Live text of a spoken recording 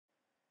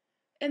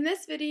In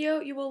this video,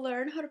 you will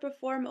learn how to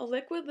perform a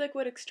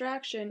liquid-liquid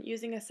extraction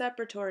using a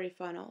separatory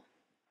funnel.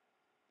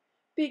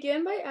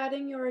 Begin by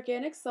adding your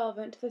organic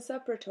solvent to the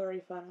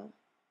separatory funnel.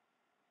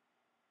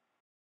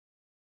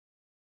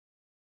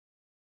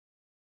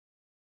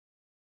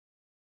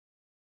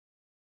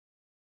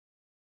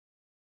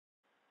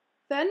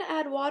 Then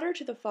add water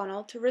to the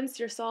funnel to rinse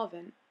your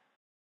solvent.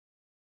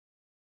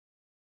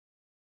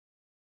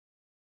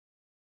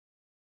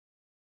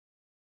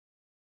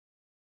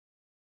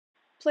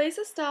 Place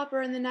a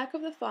stopper in the neck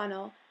of the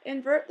funnel,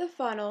 invert the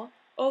funnel,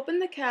 open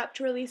the cap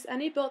to release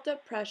any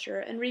built-up pressure,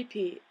 and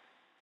repeat.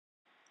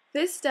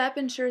 This step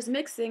ensures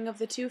mixing of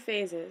the two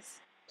phases.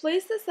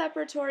 Place the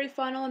separatory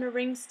funnel in a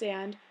ring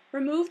stand,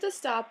 remove the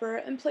stopper,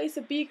 and place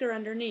a beaker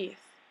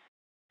underneath.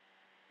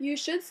 You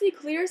should see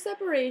clear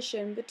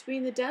separation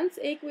between the dense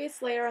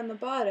aqueous layer on the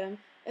bottom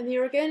and the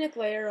organic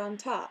layer on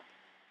top.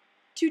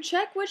 To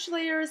check which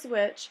layer is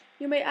which,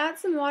 you may add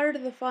some water to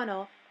the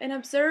funnel and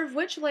observe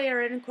which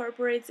layer it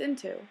incorporates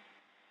into.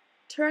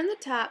 Turn the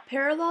tap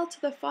parallel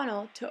to the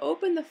funnel to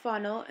open the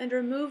funnel and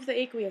remove the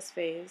aqueous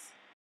phase.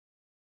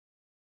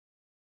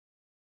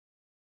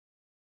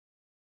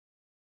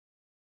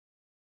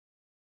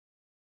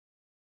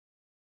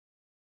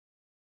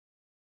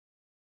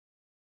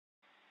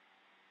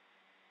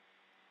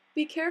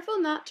 Be careful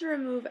not to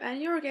remove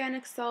any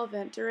organic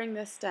solvent during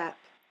this step.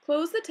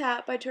 Close the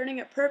tap by turning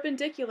it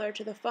perpendicular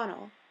to the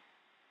funnel.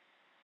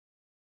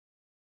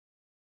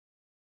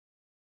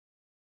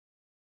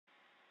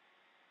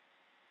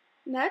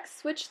 Next,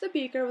 switch the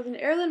beaker with an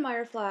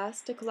Erlenmeyer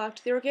flask to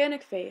collect the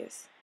organic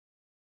phase.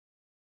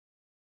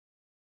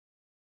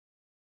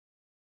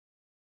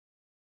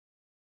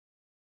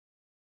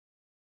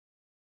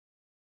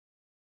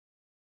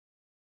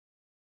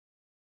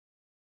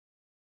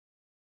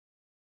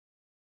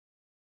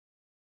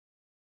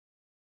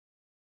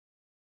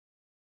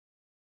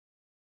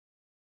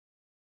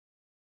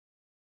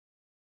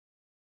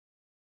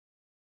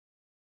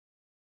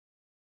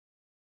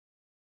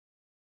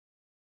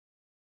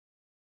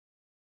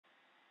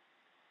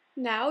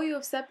 Now you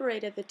have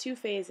separated the two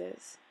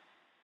phases.